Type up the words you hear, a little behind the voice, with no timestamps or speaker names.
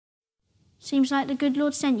Seems like the good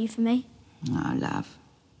Lord sent you for me. No, love.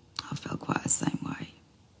 I felt quite the same way.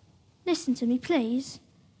 Listen to me, please.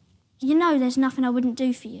 You know there's nothing I wouldn't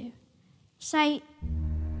do for you. Say,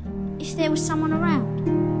 if there was someone around.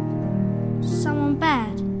 Someone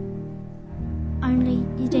bad. Only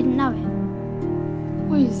you didn't know it.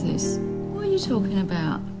 What is this? What are you talking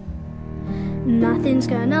about? Nothing's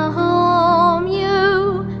gonna harm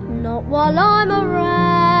you, not while I'm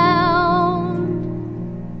around.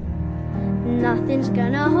 Nothing's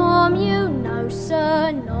gonna harm you, no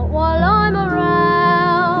sir, not while I'm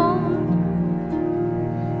around.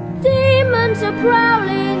 Demons are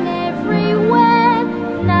prowling everywhere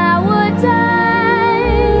nowadays.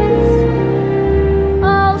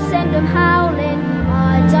 I'll send them howling,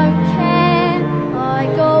 I don't care, I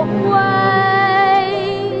got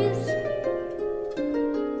ways.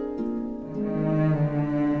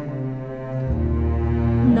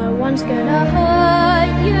 No one's gonna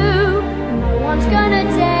hurt you, no one's gonna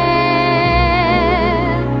dare.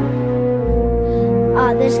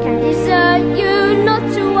 Others can desert you, not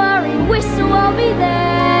to worry, whistle, I'll be there.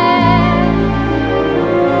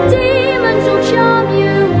 Demons will charm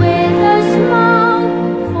you with a smile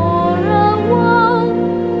for a while,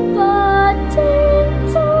 but in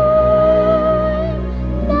time,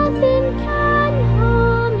 nothing can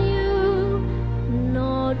harm you,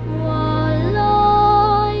 not while I'm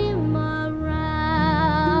around.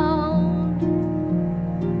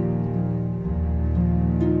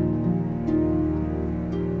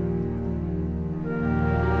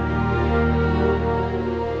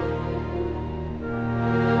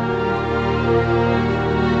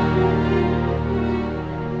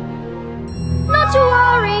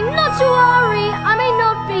 Not to worry, I may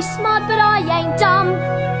not be smart, but I ain't dumb.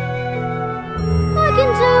 I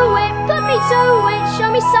can do it, put me to it, show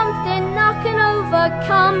me something I can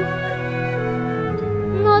overcome.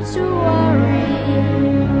 Not to worry,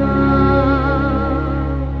 Mum.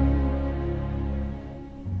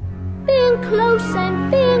 Being close and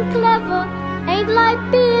being clever ain't like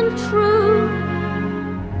being true.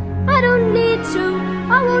 I don't need to,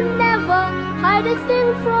 I will never hide a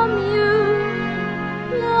thing from you.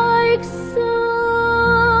 Like some.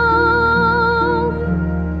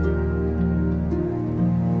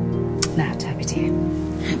 Now, Toby dear,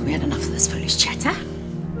 have we had enough of this foolish chatter?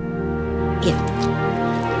 Yeah.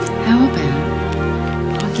 How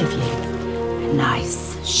about I give you a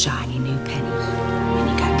nice, shiny new penny when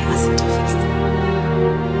you go and get us some toffees?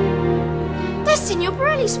 That's in your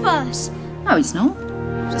Borelli's purse. No, it's not.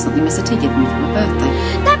 Just something Mr. T gave me for my birthday.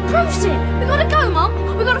 That proves it. We gotta go, Mum.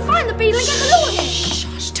 We gotta find the beetle and get the law here.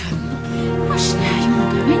 Shush, Tom. Hush now, you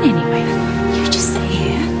won't go in anyway. You just sit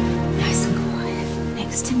here, nice and quiet,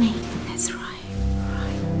 next to me. That's right,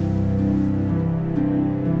 right.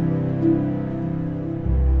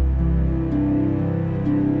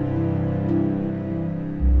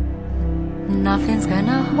 Nothing's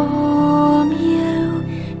gonna harm you,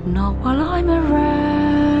 not while I'm around.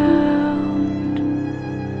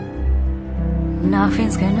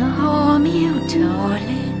 Nothing's gonna harm you,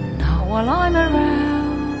 darling, not while I'm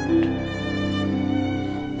around.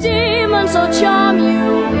 Demons will charm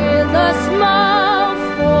you with a smile.